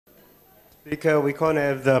Speaker, we can't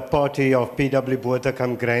have the party of PW Botha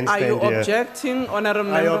come grandstand here. Are you objecting, Honourable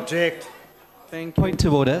Member? I object. Thank you. Point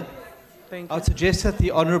of order. Thank I you. would suggest that the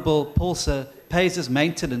Honourable Paulsen pays his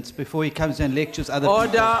maintenance before he comes and lectures other people.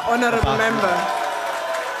 Order, Honourable Member.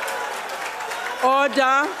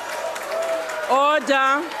 Order.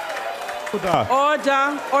 Order.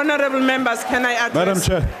 Order. Honourable members, can I address? Madam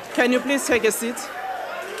Chair. Can you please take a seat?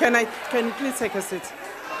 Can you please take a seat?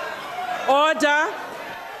 Order.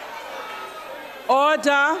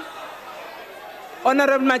 Order.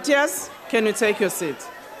 Honourable Matthias, can you take your seat?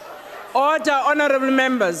 Order, honourable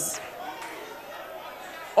members.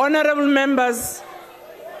 Honourable members.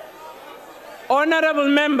 Honourable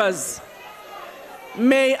members.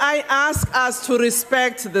 May I ask us to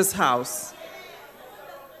respect this House?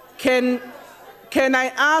 Can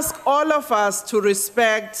I ask all of us to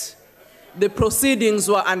respect the proceedings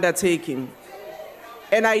we're undertaking?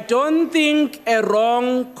 And I don't think a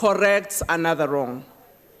wrong corrects another wrong.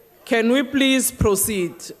 Can we please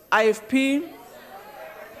proceed? IFP.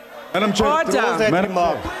 Madam Chair. Order. Madam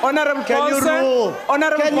Chair. Honourable Can you Paulsen. rule?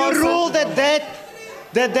 Honourable Can you Paulsen. rule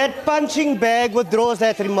that punching bag withdraws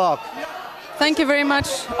that remark? Thank you very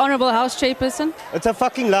much, Honourable House Chairperson. It's a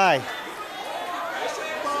fucking lie.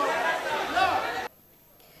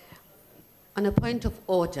 On a point of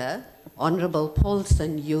order, Honourable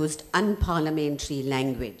Paulsen used unparliamentary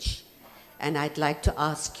language, and I'd like to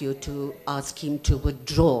ask him to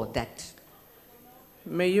withdraw that.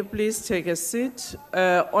 May you please take a seat?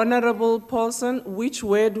 Honourable Paulsen, which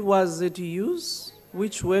word was it used?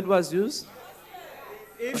 Which word was used?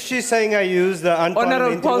 If she's saying I use the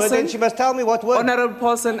unparliamentary word, then she must tell me what word. Honourable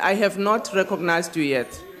Paulsen, I have not recognized you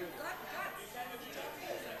yet.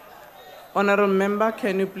 Honourable Member,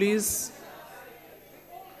 can you please?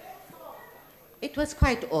 It was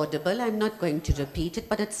quite audible. I'm not going to repeat it,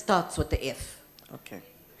 but it starts with the F. Okay.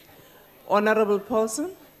 Honourable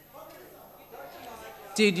Paulsen,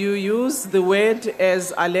 did you use the word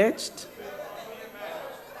as alleged?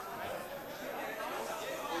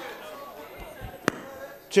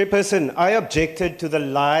 Chairperson, I objected to the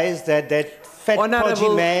lies that fat podgy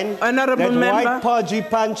man, that white podgy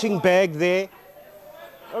punching bag there.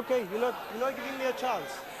 Okay, you're not giving me a chance.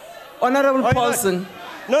 Honourable Paulsen.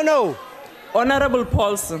 No. Honourable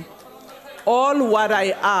Paulsen, all what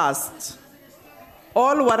I asked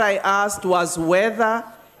was whether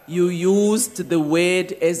you used the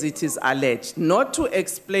word as it is alleged, not to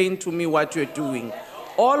explain to me what you're doing.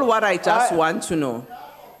 All what I just want to know.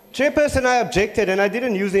 Chairperson, I objected and I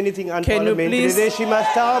didn't use anything unparliamentary. Then she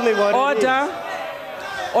must tell me what it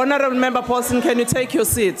is. Honourable Member Paulsen, can you take your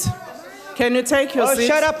seat? Can you take your seat? Oh,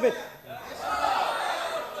 shut up.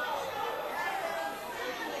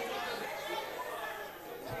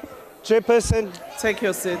 Chairperson. Take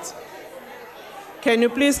your seat. Can you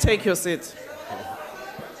please take your seat?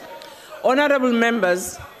 Honourable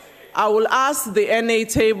members, I will ask the NA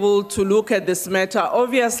table to look at this matter.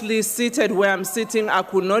 Obviously, seated where I'm sitting, I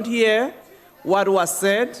could not hear what was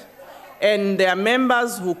said. And there are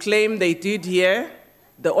members who claim they did hear.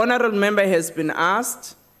 The honourable member has been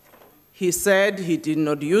asked. He said he did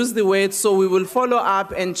not use the word, so we will follow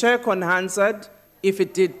up and check on Hansard if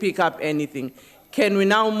it did pick up anything. Can we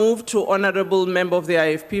now move to Honourable Member of the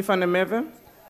IFP, Van der Merwe?